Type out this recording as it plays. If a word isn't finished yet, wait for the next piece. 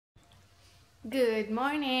Good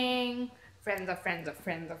morning, friends of friends of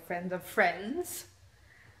friends of friends of friends.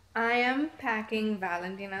 I am packing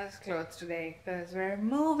Valentina's clothes today because we're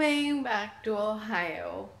moving back to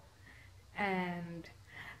Ohio. And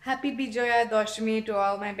happy Bijoya Dashmi to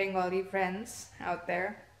all my Bengali friends out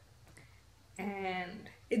there.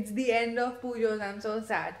 And it's the end of Pujos. I'm so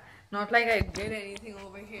sad. Not like I did anything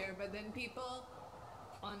over here, but then people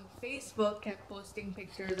on Facebook kept posting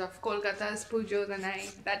pictures of Kolkata's Pujos, and I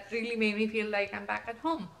that really made me feel like I'm back at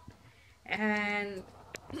home. And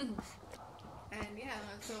and yeah,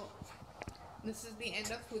 so this is the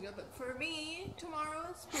end of puja, but for me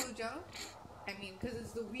tomorrow is puja. I mean, because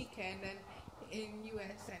it's the weekend, and in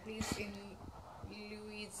US, at least in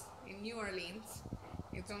New Orleans,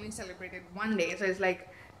 it's only celebrated one day, so it's like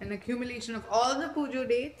an accumulation of all the puja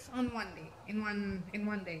dates on one day, in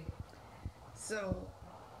one day. So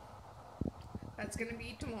that's gonna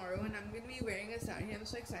be tomorrow, and I'm gonna be wearing a sari. I'm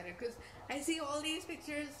so excited because I see all these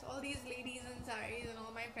pictures, all these ladies in saris, and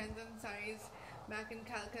all my friends in saris back in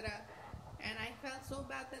Calcutta, and I felt so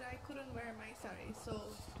bad that I couldn't wear my sari. So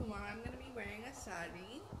tomorrow I'm gonna be wearing a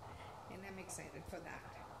sari, and I'm excited for that.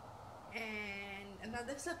 And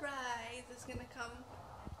another surprise is gonna come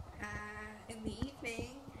in the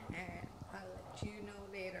evening, and I'll let you know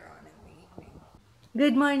later on in the evening.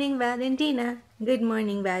 Good morning, Valentina. Good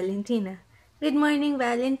morning, Valentina. Good morning,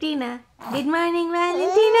 Valentina. Good morning,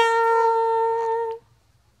 Valentina.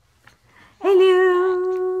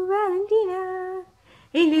 Hello, Valentina.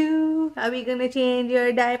 Hello. Are we gonna change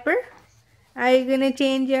your diaper? Are you gonna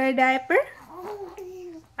change your diaper?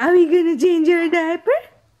 Are we gonna change your diaper?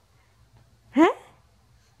 Huh?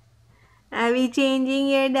 Are we changing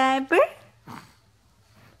your diaper?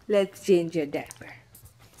 Let's change your diaper.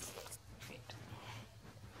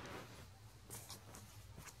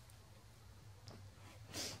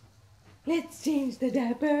 Let's change the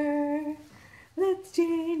diaper. Let's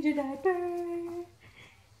change your diaper.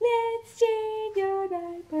 Let's change your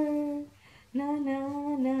diaper. Na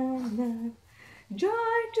na na na.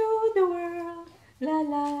 Joy to the world. La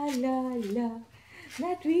la la la.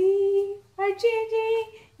 That we are changing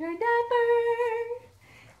your diaper.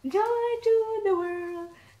 Joy to the world.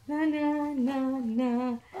 Na na na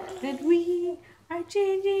na. That we are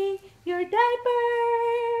changing your diaper.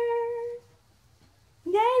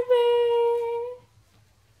 Diaper.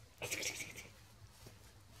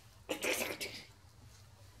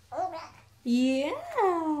 Yeah.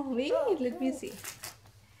 Wait, let me see.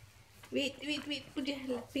 Wait. Put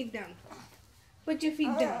your feet down. Put your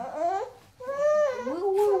feet down.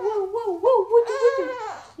 Whoa.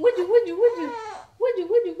 Would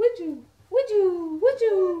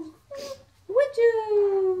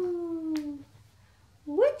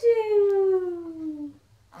you?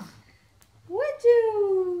 Would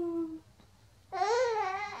you?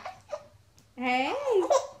 Hey.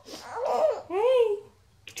 Hey.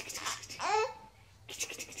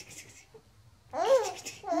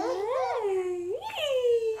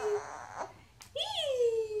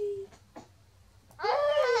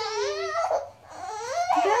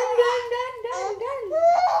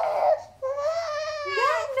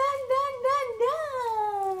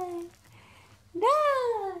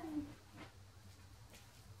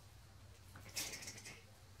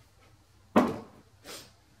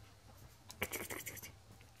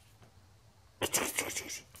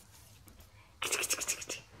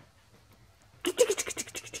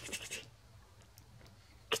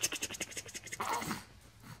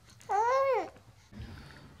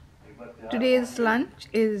 Today's lunch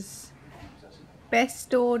is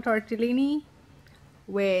pesto tortellini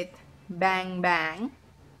with bang bang.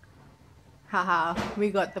 Haha, we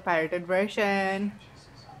got the pirated version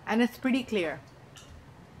and it's pretty clear.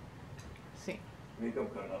 See.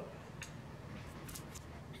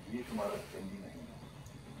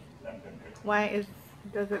 Why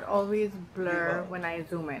does it always blur when I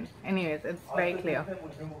zoom in? Anyways, it's very clear.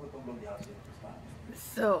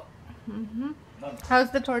 So, how's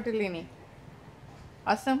the tortellini?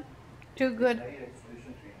 Awesome? Too good?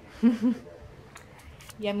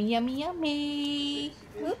 Yummy.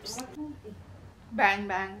 Oops. Bang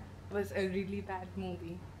Bang was a really bad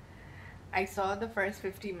movie. I saw the first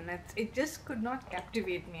 50 minutes. It just could not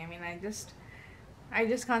captivate me. I mean, I just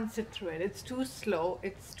can't sit through it. It's too slow.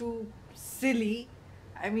 It's too silly.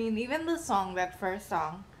 I mean, even the song, that first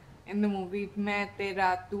song in the movie, Main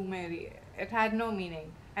Tera Tu Meri, it had no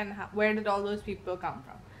meaning. And where did all those people come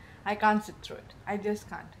from? I can't sit through it. I just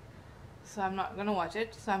can't. So I'm not gonna watch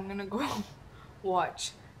it. So I'm gonna go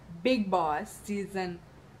watch Big Boss season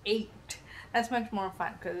 8. That's much more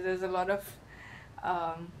fun because there's a lot of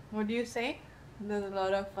what do you say? There's a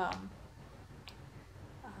lot of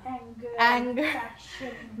anger,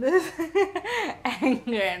 this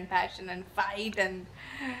anger and passion and fight, and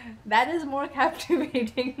that is more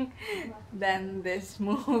captivating than this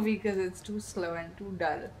movie because it's too slow and too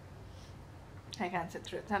dull. I can't sit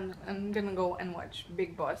through it. I'm gonna go and watch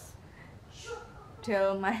Big Boss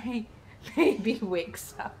till my baby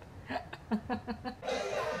wakes up.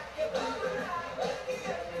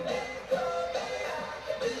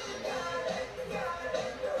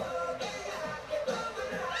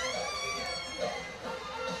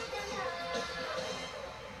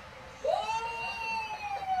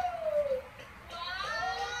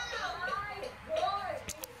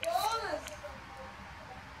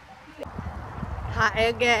 Hi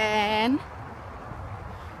again.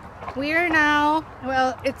 We are now,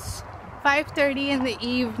 well, it's 5:30 in the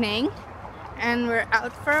evening and we're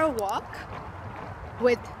out for a walk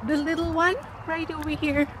with the little one right over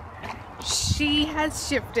here. She has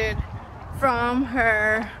shifted from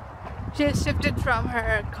her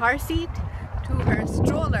car seat to her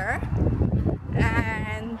stroller,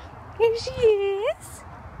 and here she is.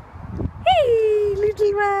 Hey,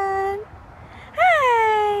 little one.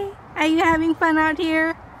 Hi. Are you having fun out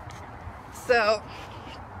here? So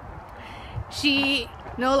she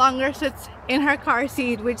no longer sits in her car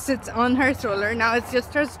seat, which sits on her stroller. Now it's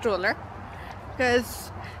just her stroller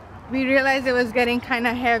because we realized it was getting kind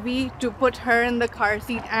of heavy to put her in the car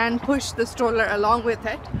seat and push the stroller along with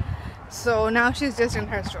it. So now she's just in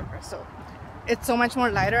her stroller. So it's so much more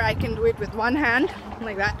lighter. I can do it with one hand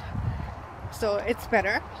like that. So it's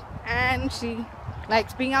better. And she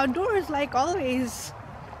likes being outdoors like always.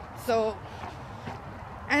 So,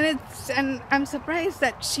 and I'm surprised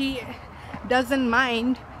that she doesn't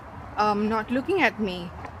mind not looking at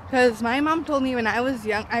me, because my mom told me when I was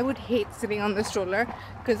young I would hate sitting on the stroller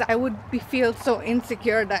because I would feel so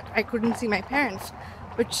insecure that I couldn't see my parents.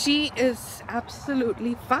 But she is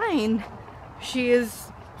absolutely fine. She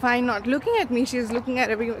is fine not looking at me. She's looking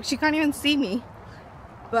at everyone. She can't even see me,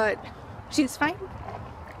 but she's fine,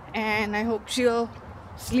 and I hope she'll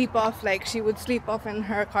sleep off like she would sleep off in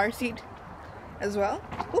her car seat as well.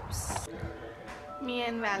 Oops. Me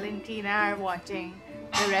and Valentina are watching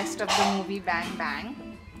the rest of the movie Bang Bang.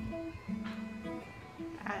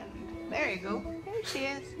 And there you go. There she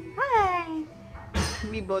is. Hi.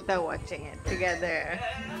 We both are watching it together.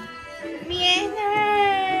 Me and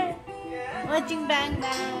her watching Bang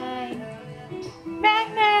Bang.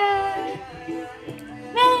 Bang Bang.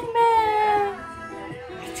 Bang Bang.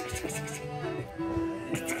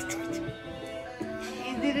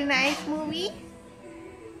 Is it a nice movie?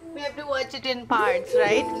 We have to watch it in parts,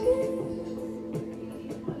 right?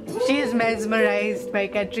 She is mesmerized by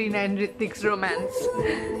Katrina and Hrithik's romance.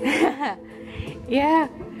 Yeah.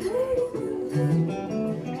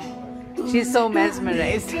 She's so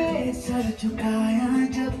mesmerized.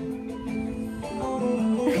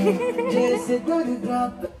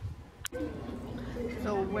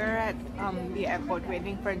 So we're at the airport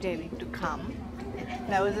waiting for Jaydeep to come.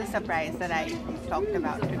 That was a surprise that I talked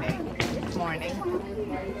about today, this morning.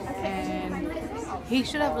 And he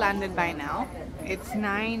should have landed by now. It's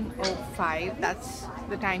 9:05. That's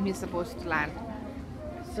the time he's supposed to land.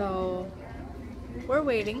 So we're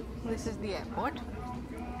waiting. This is the airport.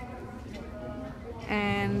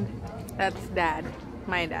 And that's Dad,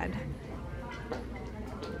 my dad.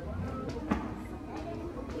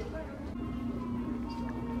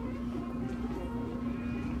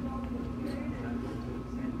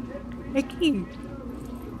 Mickey,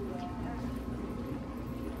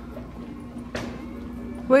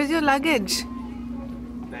 where's your luggage?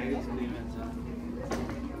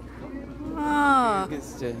 Oh.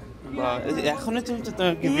 এখনো চলছে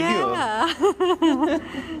তোমার কি video?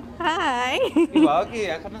 Hi. বাবা কি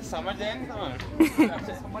এখনো summer যায়নি তোমার?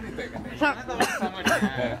 সামারই তো এখানে। তোমার summer.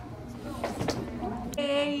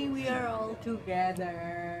 Hey, we are all together.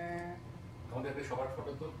 তোমাদের সবার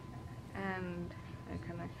ফটো তো?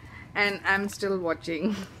 And I'm still watching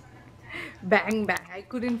Bang Bang. I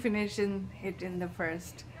couldn't finish it in the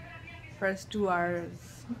first 2 hours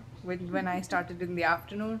when I started in the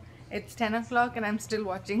afternoon. It's 10 o'clock and I'm still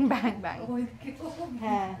watching Bang Bang.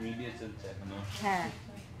 Video চলছে এখনো।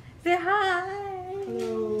 Say hi.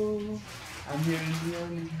 Hello. I'm here in the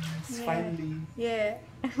audience. Finally. Yeah.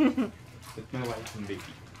 With my wife and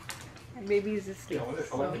baby. And baby is asleep.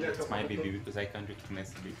 So. It's my baby because I can't recognize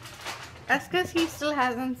the baby. That's because he still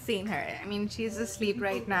hasn't seen her. I mean, she's asleep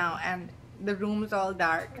right now and the room's all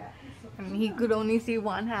dark. And he could only see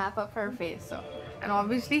one half of her face. So, and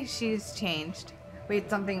obviously she's changed. Wait,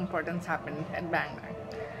 something important's happened at Bang Bang.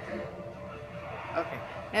 Okay.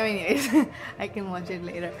 Anyways, I can watch it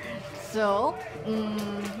later. So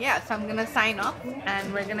yeah, so I'm gonna sign off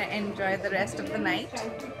and we're gonna enjoy the rest of the night,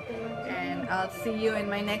 and I'll see you in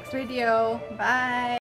my next video. Bye.